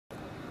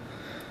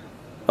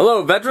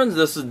Hello veterans,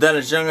 this is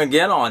Dennis Young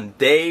again on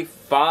day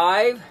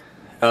 5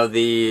 of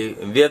the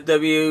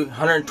VFW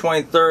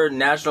 123rd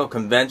National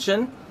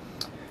Convention.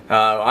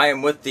 I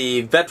am with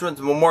the Veterans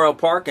Memorial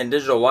Park and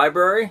Digital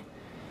Library,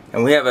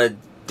 and we have a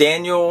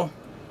Danny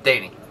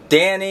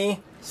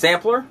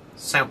Sample.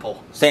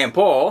 See, I'm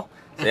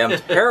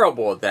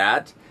terrible at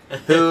that.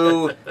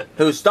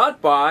 Who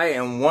stopped by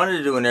and wanted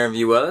to do an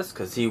interview with us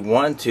because he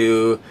wanted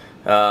to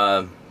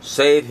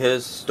save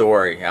his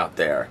story out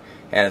there.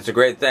 And it's a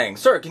great thing.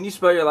 Sir, can you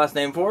spell your last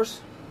name for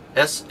us?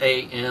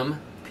 S-A-M-P-L-E.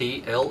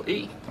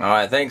 All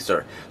right, thanks,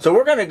 sir. So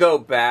we're going to go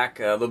back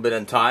a little bit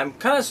in time.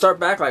 Kind of start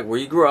back like where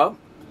you grew up.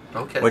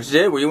 Okay. What you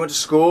did, where you went to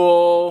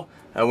school,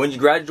 when you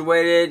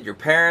graduated, your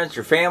parents,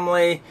 your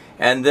family,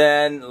 and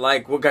then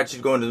like what got you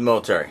to go into the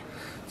military?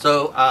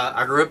 So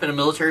I grew up in a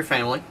military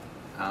family.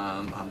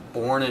 I'm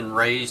born and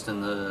raised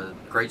in the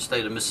great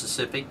state of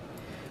Mississippi.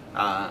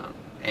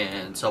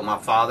 And so my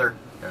father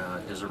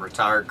is a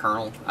retired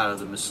colonel out of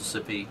the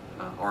Mississippi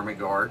Army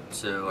Guard,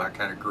 so I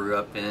kind of grew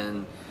up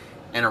in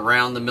and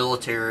around the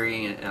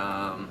military.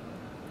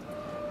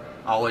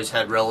 Always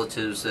had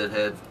relatives that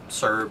had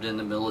served in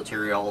the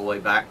military all the way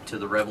back to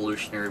the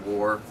Revolutionary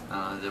War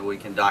that we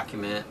can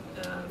document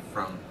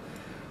from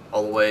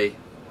all the way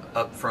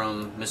up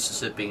from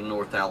Mississippi,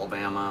 North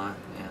Alabama,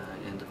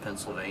 into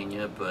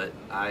Pennsylvania. But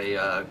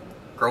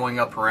growing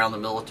up around the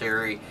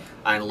military,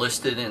 I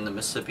enlisted in the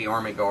Mississippi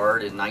Army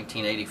Guard in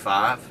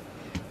 1985.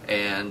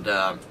 And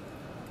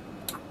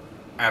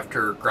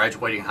after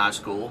graduating high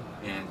school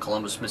in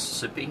Columbus,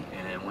 Mississippi,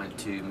 and went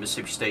to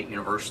Mississippi State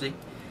University,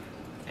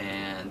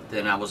 and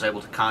then I was able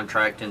to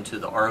contract into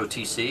the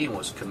ROTC and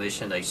was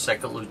commissioned a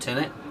second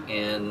lieutenant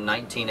in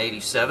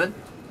 1987,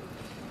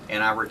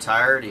 and I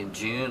retired in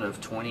June of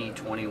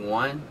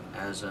 2021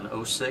 as an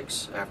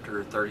 06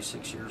 after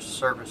 36 years of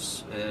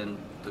service in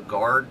the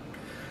Guard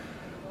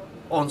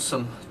on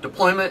some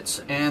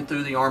deployments and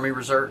through the Army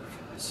Reserve.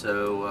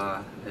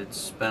 So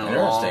it's been a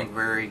long,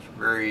 very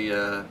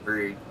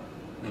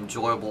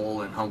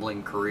enjoyable and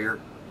humbling career.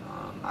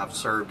 I've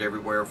served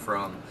everywhere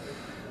from,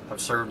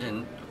 I've served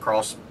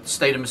across the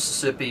state of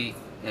Mississippi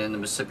in the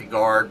Mississippi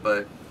Guard,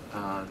 but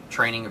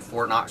training in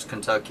Fort Knox,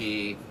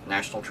 Kentucky,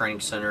 National Training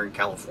Center in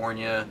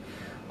California,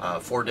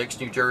 Fort Dix,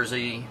 New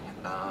Jersey.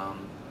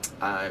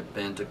 I've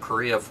been to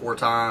Korea 4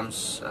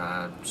 times.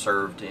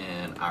 Served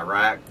in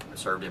Iraq.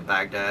 Served in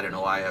Baghdad in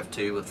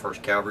OIF-2 with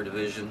 1st Cavalry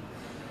Division.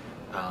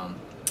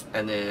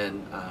 And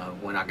then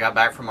when I got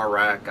back from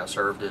Iraq, I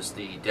served as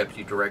the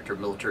Deputy Director of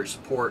Military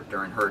Support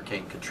during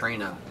Hurricane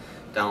Katrina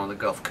down on the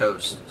Gulf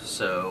Coast.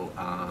 So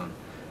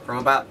from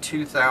about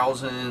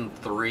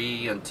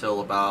 2003 until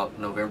about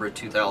November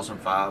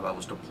 2005, I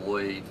was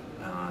deployed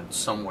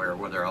somewhere,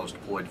 whether I was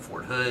deployed to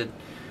Fort Hood,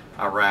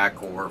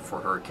 Iraq, or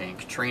for Hurricane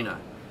Katrina.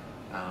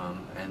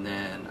 And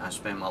then I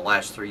spent my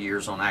last 3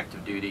 years on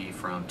active duty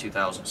from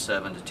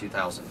 2007 to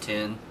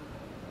 2010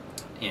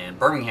 in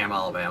Birmingham,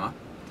 Alabama,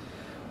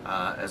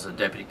 as a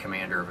deputy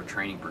commander of a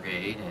training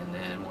brigade, and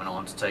then went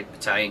on to take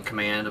battalion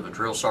command of a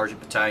drill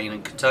sergeant battalion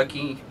in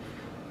Kentucky.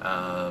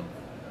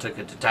 Took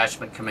a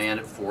detachment command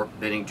at Fort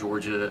Benning,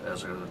 Georgia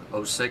as a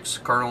 06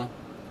 colonel,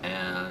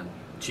 and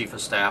chief of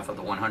staff of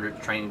the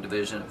 100th Training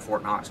Division at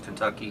Fort Knox,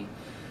 Kentucky,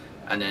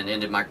 and then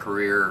ended my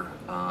career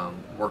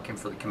working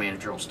for the Command and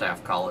General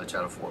Staff College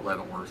out of Fort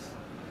Leavenworth,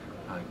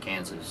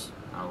 Kansas.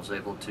 I was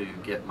able to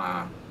get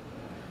my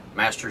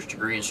master's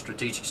degree in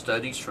strategic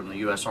studies from the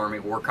U.S. Army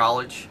War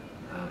College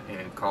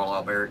in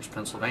Carlisle Barracks,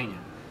 Pennsylvania.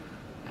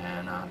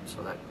 And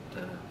so that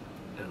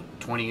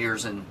 20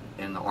 years in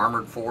the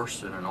armored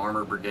force in an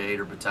armored brigade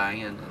or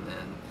battalion, and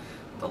then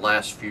the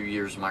last few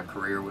years of my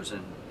career was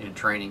in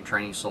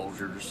training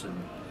soldiers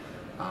and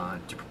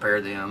to prepare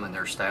them and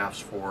their staffs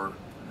for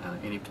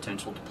any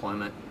potential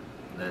deployment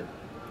that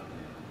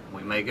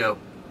we may go.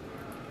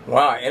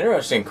 Wow,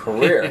 interesting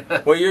career.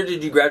 What year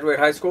did you graduate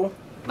high school?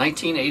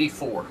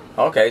 1984.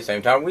 Okay,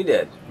 same time we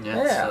did.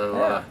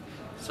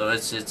 So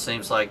it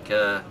seems like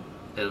the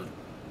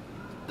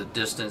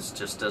distance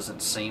just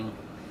doesn't seem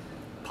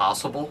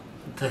possible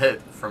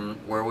that from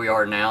where we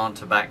are now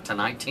to back to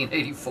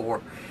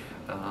 1984.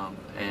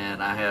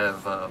 And I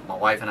have my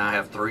wife and I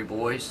have 3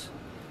 boys,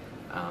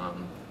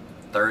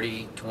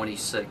 30,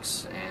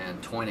 26,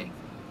 and 20.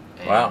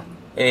 And wow.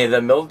 Any of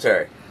the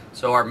military?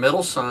 So our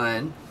middle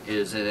son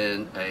is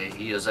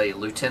he is a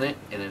lieutenant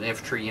in an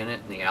infantry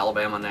unit in the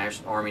Alabama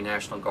Army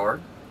National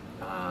Guard.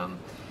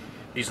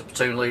 He's a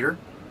platoon leader.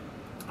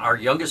 Our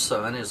youngest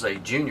son is a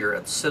junior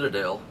at the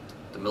Citadel,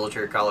 the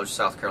Military College of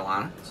South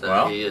Carolina. So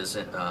wow. He is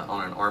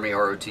on an Army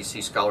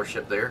ROTC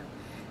scholarship there.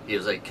 He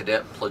is a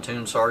cadet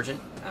platoon sergeant.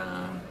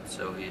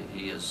 So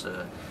he is.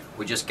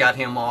 We just got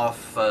him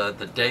off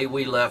the day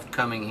we left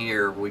coming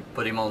here. We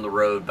put him on the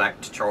road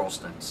back to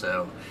Charleston.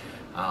 So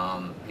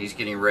he's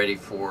getting ready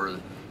for.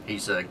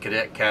 He's a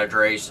cadet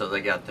cadre, so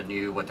they got the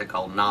new what they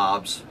call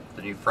knobs.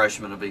 The new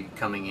freshmen will be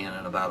coming in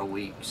about a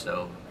week.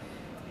 So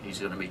he's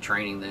going to be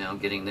training them,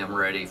 getting them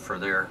ready for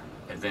their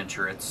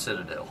adventure at the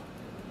Citadel.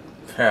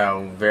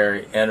 Oh,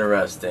 very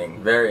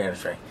interesting. Very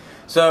interesting.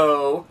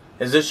 So,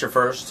 is this your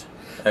first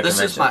This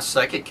is my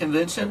second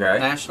convention, okay.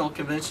 national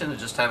convention. I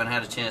just haven't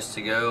had a chance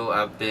to go.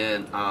 I've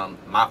been,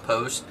 my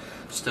post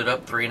stood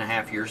up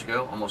 3.5 years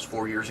ago, almost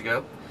 4 years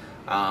ago.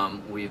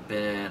 We've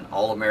been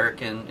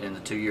All-American in the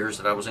 2 years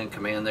that I was in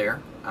command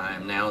there. I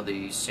am now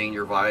the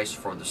senior vice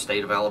for the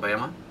state of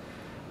Alabama.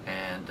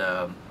 And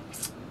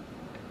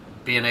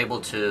being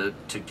able to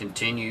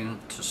continue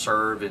to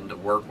serve and to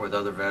work with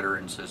other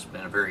veterans has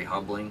been very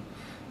humbling.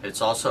 It's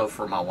also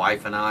for my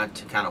wife and I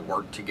to kind of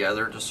work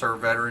together to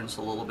serve veterans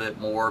a little bit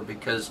more,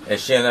 because...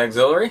 Is she in the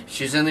auxiliary?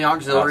 She's in the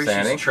auxiliary.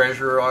 She's the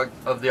treasurer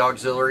of the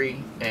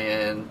auxiliary.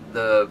 And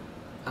the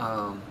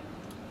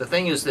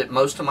thing is that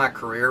most of my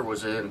career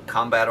was in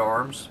combat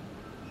arms.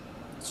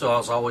 So I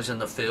was always in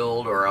the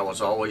field, or I was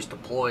always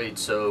deployed.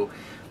 So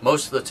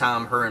most of the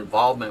time her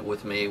involvement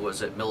with me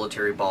was at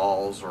military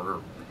balls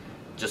or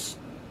just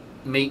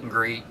meet and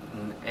greet.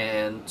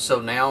 And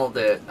so now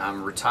that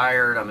I'm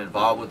retired, I'm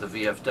involved with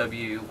the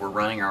VFW, we're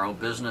running our own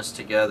business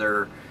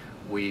together,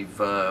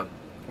 we're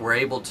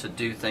able to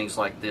do things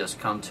like this,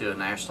 come to a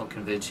national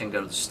convention,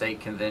 go to the state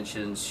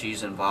conventions.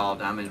 She's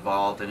involved, I'm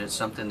involved, and it's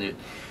something that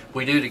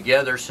we do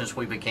together since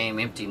we became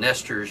empty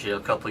nesters, a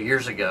couple of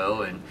years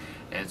ago,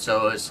 and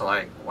so it's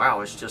like,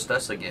 wow, it's just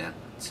us again.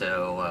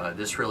 So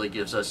this really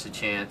gives us a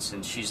chance,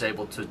 and she's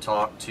able to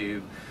talk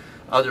to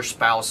other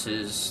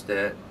spouses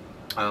that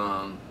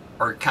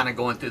are kind of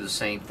going through the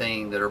same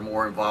thing, that are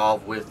more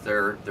involved with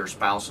their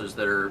spouses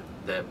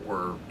that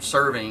were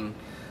serving,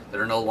 that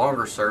are no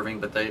longer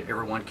serving, but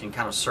everyone can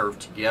kind of serve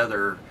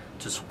together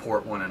to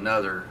support one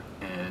another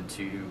and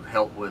to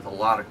help with a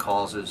lot of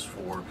causes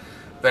for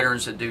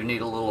veterans that do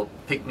need a little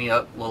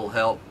pick-me-up, little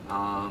help.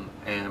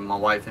 And my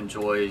wife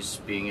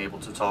enjoys being able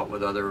to talk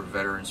with other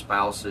veteran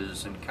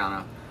spouses and kind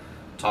of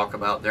talk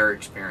about their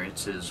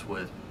experiences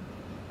with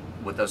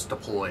us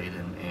deployed,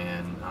 and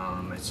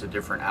it's a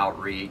different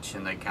outreach,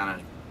 and they kind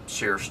of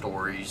share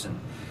stories, and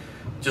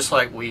just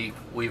like we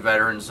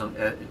veterans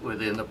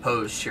within the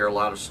post share a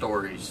lot of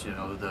stories.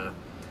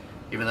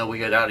 Even though we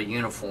get out of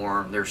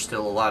uniform, there's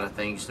still a lot of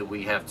things that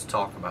we have to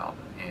talk about,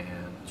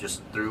 and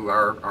just through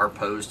our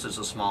post is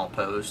a small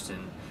post,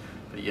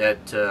 but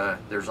yet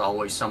there's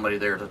always somebody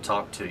there to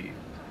talk to you,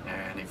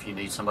 and if you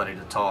need somebody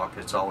to talk,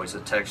 it's always a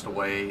text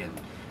away, and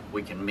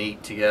we can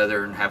meet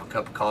together and have a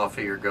cup of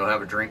coffee or go have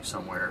a drink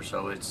somewhere.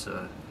 So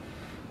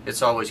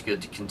it's always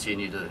good to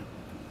continue the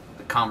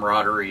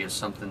camaraderie is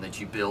something that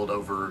you build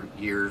over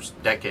years,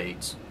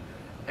 decades,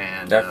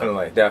 and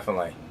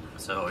definitely.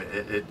 So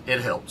it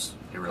helps.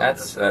 It really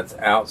does. That's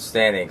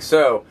outstanding.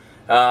 So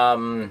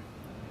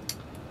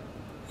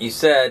you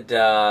said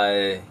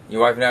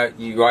your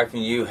wife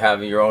and you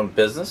have your own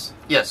business?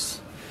 Yes.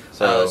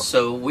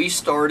 So we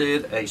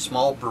started a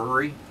small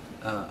brewery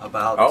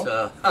about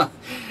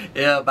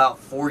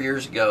 4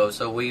 years ago.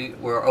 So we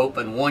were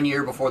open 1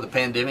 year before the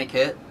pandemic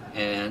hit,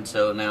 and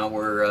so now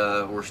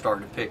we're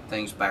starting to pick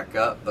things back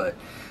up. But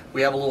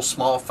we have a little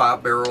small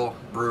 5-barrel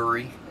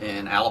brewery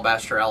in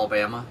Alabaster,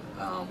 Alabama.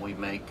 We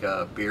make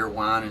beer,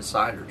 wine, and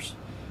ciders.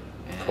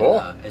 And,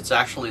 cool. It's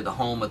actually the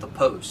home of the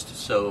Post.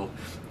 So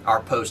our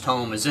Post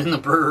home is in the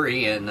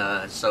brewery, and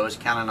so it's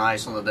kind of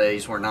nice on the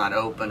days we're not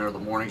open, or the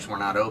mornings we're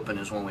not open,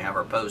 is when we have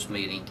our Post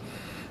meeting.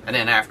 And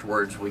then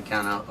afterwards we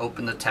kind of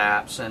open the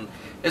taps, and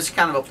it's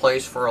kind of a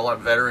place for a lot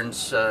of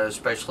veterans,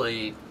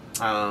 especially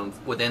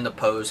within the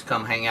Post,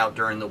 come hang out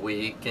during the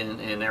week, and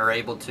they're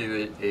able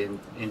to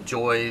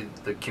enjoy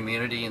the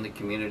community, and the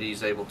community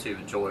is able to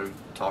enjoy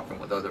talking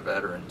with other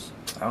veterans.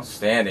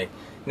 Outstanding.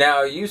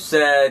 Now, you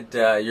said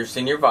you're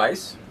senior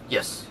vice.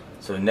 Yes.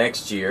 So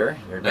next year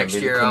you're going to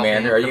be the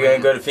commander. Are you going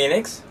to go to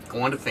Phoenix?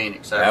 Going to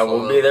Phoenix, absolutely.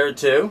 We'll be there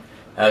too.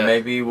 Yeah.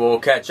 Maybe we'll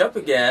catch up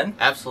again.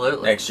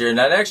 Absolutely. Next year.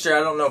 Now, next year, I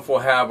don't know if we'll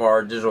have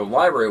our digital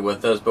library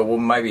with us, but we'll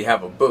maybe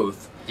have a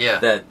booth. Yeah.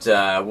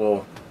 That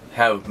we'll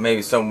have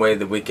maybe some way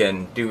that we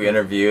can do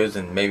interviews,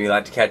 and maybe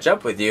like to catch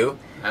up with you.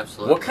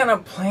 Absolutely. What kind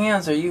of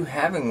plans are you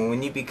having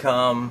when you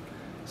become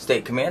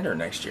state commander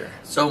next year?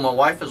 So my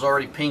wife is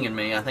already pinging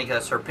me. I think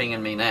that's her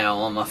pinging me now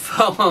on my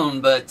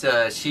phone, but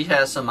she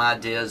has some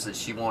ideas that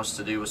she wants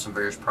to do with some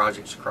various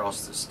projects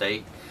across the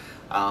state.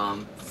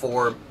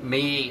 For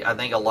me, I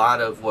think a lot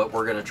of what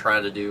we're going to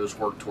try to do is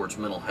work towards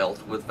mental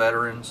health with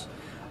veterans.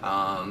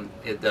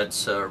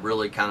 That's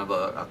really kind of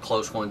a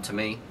close one to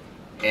me.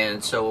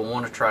 And so I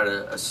want to try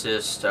to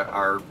assist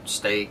our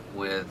state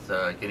with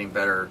getting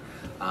better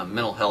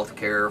mental health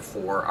care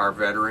for our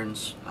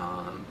veterans,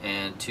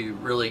 and to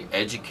really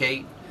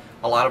educate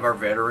a lot of our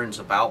veterans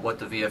about what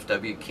the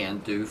VFW can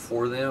do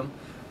for them.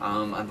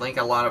 I think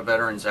a lot of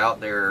veterans out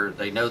there,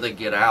 they know they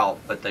get out,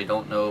 but they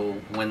don't know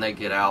when they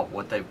get out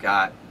what they've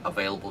got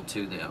available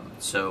to them.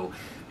 So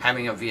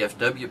having a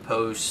VFW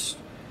post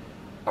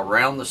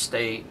around the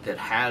state that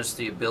has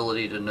the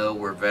ability to know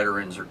where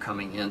veterans are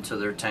coming into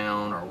their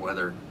town, or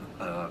whether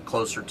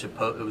closer to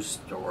post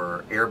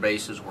or air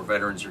bases where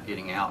veterans are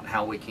getting out,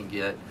 how we can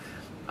get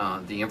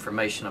the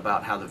information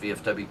about how the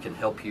VFW can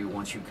help you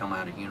once you come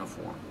out of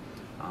uniform.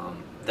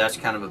 That's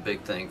kind of a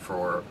big thing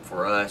for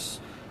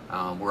us.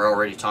 We're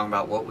already talking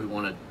about what we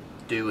want to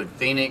do in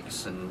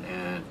Phoenix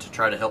and to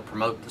try to help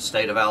promote the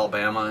state of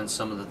Alabama and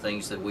some of the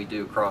things that we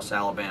do across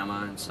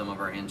Alabama and some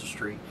of our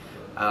industry.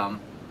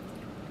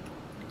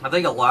 I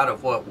think a lot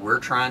of what we're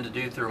trying to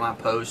do through my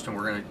post, and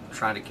we're going to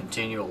try to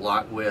continue a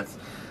lot with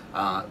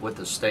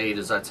the state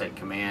as I take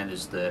command,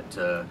 is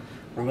that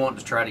we're wanting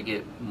to try to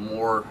get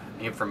more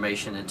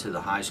information into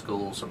the high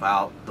schools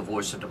about the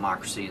Voice of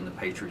Democracy and the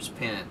Patriots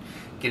Pen,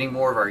 getting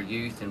more of our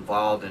youth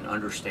involved in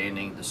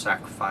understanding the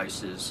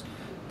sacrifices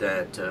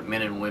that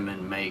men and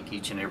women make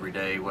each and every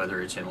day,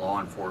 whether it's in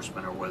law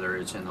enforcement or whether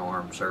it's in the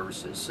armed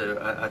services.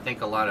 So I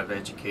think a lot of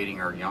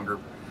educating our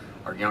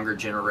younger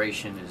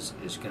generation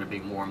is going to be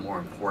more and more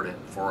important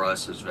for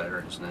us as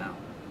veterans now.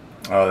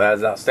 Oh,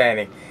 that's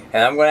outstanding.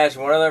 And I'm going to ask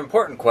you one other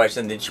important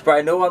question that you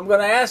probably know what I'm going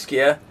to ask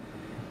you.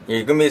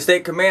 You're going to be a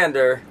state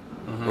commander.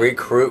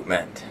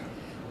 Recruitment.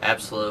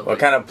 Absolutely. What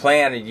kind of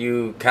plan do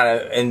you kind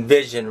of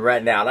envision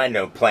right now? And I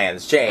know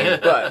plans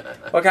change, but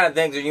what kind of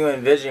things are you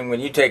envisioning when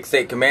you take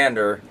state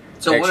commander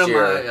next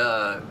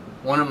year?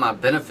 One of my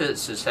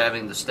benefits is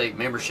having the state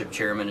membership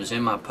chairman is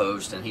in my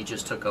post, and he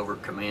just took over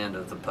command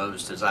of the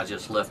post as I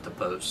just left the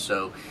post.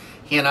 So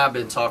he and I have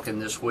been talking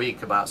this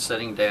week about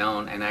sitting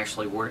down and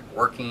actually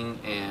working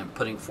and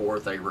putting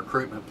forth a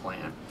recruitment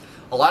plan.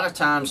 A lot of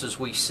times as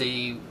we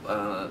see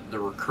the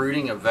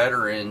recruiting of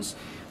veterans,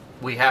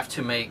 we have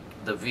to make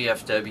the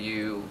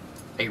VFW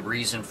a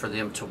reason for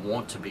them to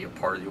want to be a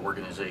part of the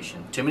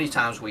organization. Too many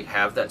times we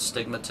have that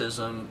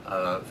stigmatism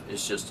of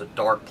it's just a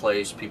dark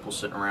place, people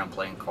sitting around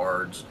playing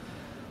cards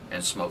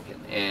and smoking.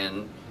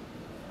 And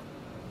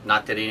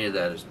not that any of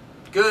that is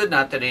good,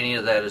 not that any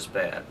of that is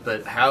bad,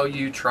 but how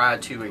you try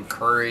to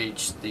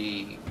encourage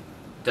the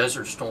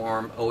Desert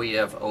Storm,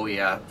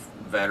 OEF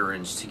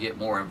veterans to get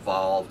more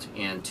involved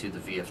into the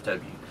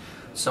VFW.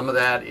 Some of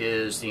that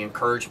is the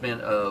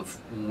encouragement of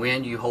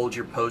when you hold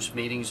your post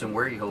meetings and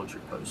where you hold your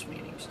post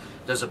meetings.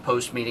 Does a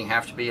post meeting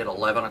have to be at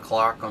 11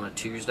 o'clock on a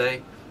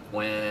Tuesday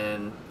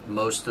when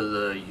most of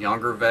the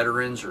younger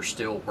veterans are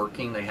still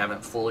working, they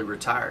haven't fully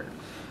retired?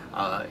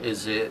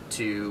 Is it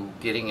to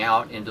getting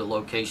out into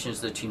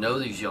locations that you know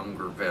these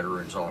younger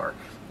veterans are?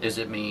 Does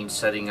it mean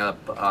setting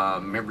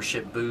up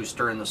membership booths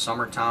during the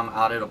summertime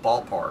out at a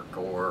ballpark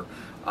or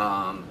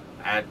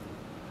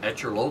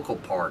at your local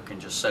park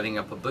and just setting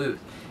up a booth?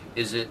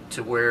 Is it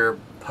to where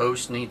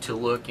posts need to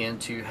look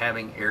into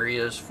having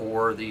areas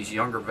for these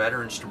younger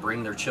veterans to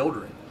bring their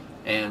children,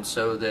 and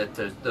so that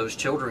those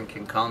children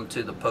can come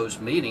to the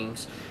post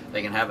meetings?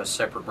 They can have a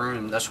separate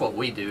room. That's what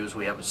we do, is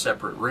we have a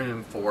separate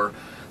room for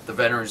the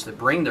veterans that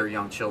bring their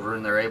young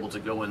children. They're able to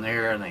go in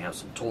there and they have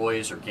some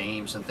toys or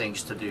games and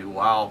things to do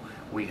while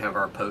we have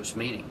our post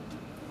meeting.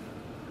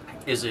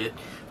 Is it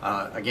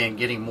again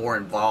getting more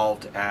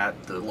involved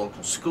at the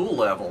local school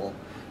level,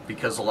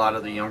 because a lot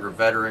of the younger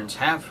veterans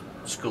have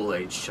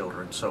school-age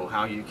children? So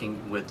how you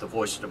can, with the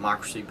Voice of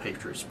Democracy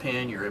Patriots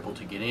Pen, you're able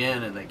to get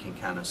in and they can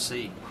kind of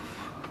see.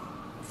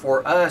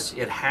 For us,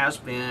 it has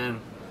been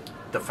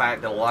the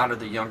fact that a lot of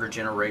the younger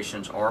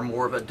generations are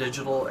more of a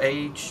digital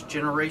age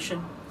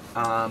generation.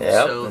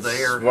 So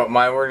that's what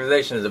my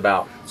organization is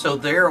about. So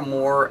they're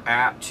more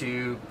apt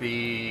to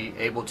be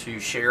able to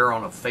share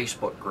on a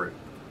Facebook group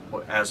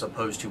as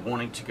opposed to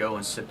wanting to go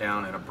and sit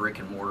down in a brick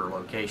and mortar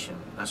location.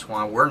 That's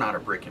why we're not a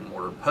brick and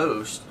mortar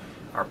post.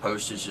 Our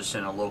post is just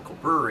in a local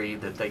brewery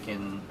that they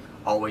can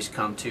always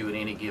come to at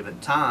any given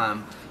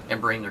time and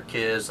bring their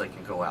kids. They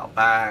can go out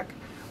back.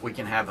 We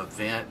can have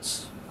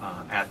events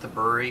at the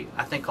brewery.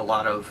 I think a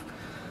lot of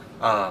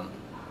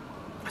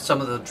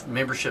some of the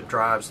membership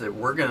drives that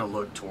we're going to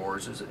look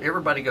towards is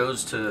everybody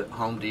goes to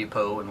Home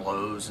Depot and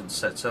Lowe's and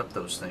sets up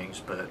those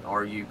things, but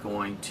are you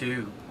going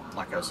to,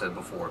 like I said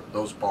before,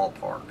 those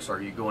ballparks?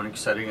 Are you going and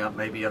setting up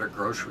maybe at a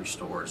grocery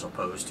store as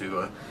opposed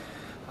to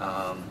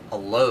a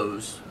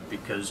Lowe's?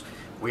 Because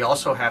we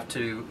also have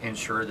to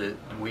ensure that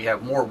we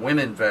have more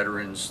women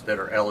veterans that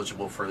are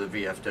eligible for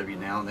the VFW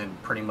now than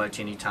pretty much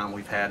any time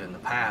we've had in the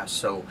past.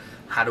 So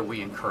how do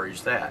we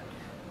encourage that?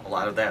 A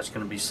lot of that's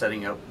going to be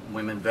setting up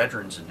women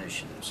veterans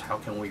initiatives. How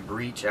can we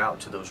reach out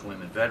to those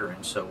women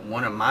veterans? So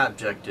one of my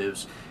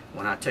objectives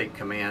when I take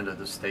command of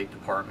the State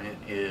Department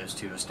is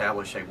to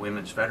establish a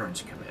Women's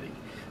Veterans Committee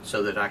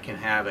so that I can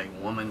have a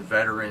woman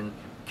veteran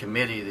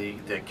committee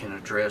that can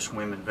address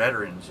women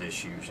veterans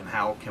issues, and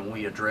how can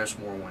we address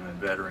more women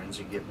veterans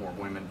and get more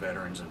women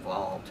veterans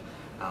involved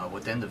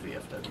within the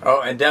VFW.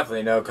 Oh, and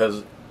definitely,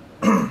 because,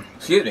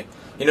 excuse me,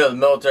 the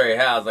military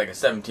has like a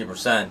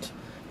 17%,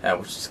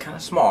 which is kind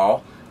of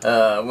small,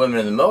 women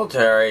in the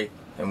military,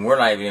 and we're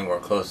not even anywhere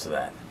close to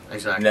that.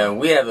 Exactly.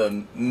 We have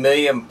 1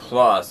 million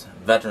plus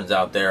veterans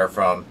out there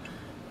from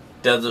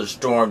Desert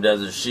Storm,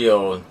 Desert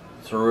Shield,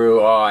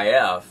 through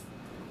OIF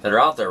that are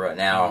out there right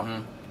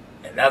now.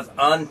 That's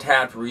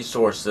untapped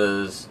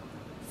resources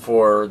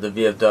for the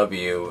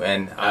VFW,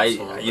 and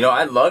Absolutely.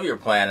 I love your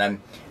plan.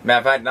 Matter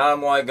of fact, not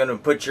only going to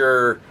put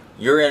your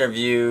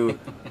interview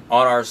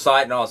on our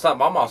site and all that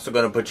stuff, I'm also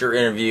going to put your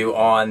interview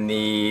on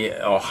the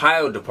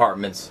Ohio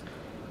Department's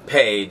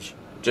page,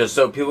 just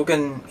so people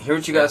can hear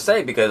what you guys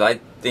say, because I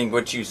think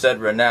what you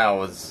said right now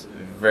was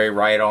very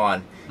right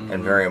on.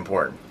 and very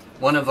important.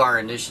 One of our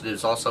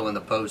initiatives also in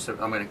the post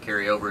that I'm going to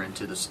carry over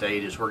into the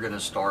state is we're going to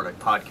start a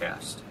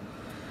podcast.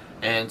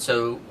 And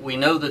so we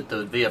know that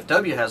the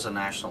VFW has a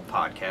national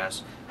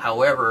podcast.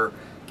 However,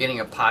 getting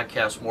a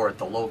podcast more at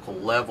the local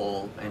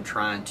level and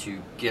trying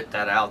to get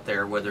that out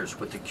there, whether it's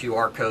with the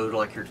QR code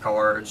like your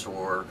cards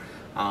or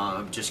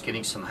just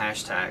getting some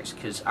hashtags,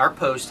 because our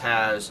post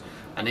has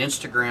an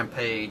Instagram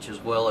page as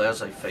well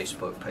as a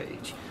Facebook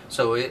page.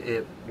 So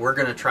we're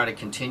going to try to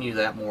continue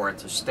that more at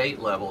the state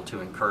level to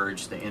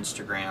encourage the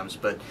Instagrams.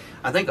 But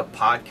I think a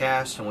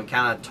podcast, and we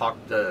kind of talk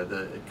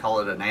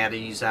call it an at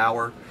ease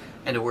hour,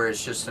 and to where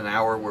it's just an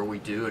hour where we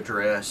do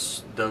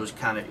address those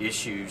kind of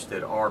issues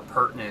that are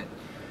pertinent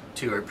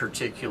to a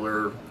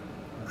particular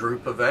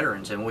group of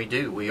veterans. And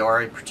we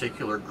are a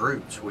particular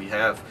group. We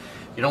have,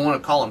 you don't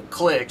want to call them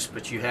cliques,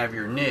 but you have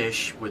your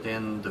niche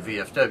within the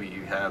VFW.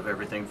 You have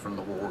everything from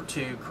the World War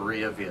II,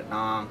 Korea,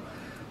 Vietnam,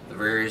 the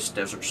various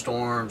Desert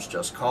Storms,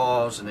 Just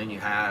Cause, and then you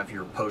have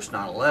your post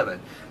 9/11.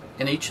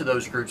 And each of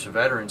those groups of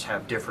veterans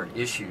have different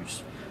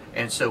issues.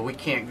 And so we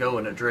can't go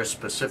and address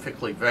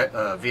specifically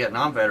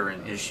Vietnam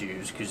veteran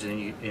issues, because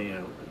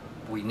then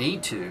we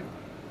need to,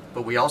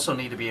 but we also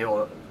need to be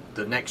able to,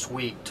 the next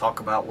week,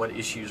 talk about what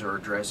issues are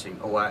addressing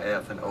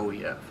OIF and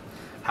OEF.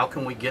 How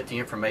can we get the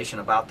information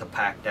about the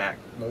PACT Act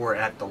more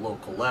at the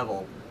local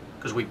level?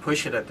 Because we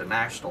push it at the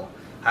national.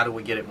 How do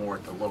we get it more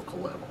at the local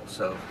level?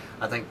 So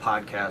I think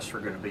podcasts are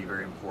going to be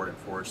very important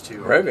for us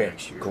too over the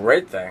next year.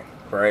 Great thing.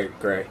 Great.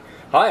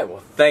 All right.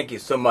 Well, thank you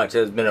so much.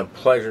 It's been a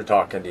pleasure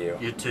talking to you.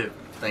 You too.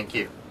 Thank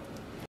you.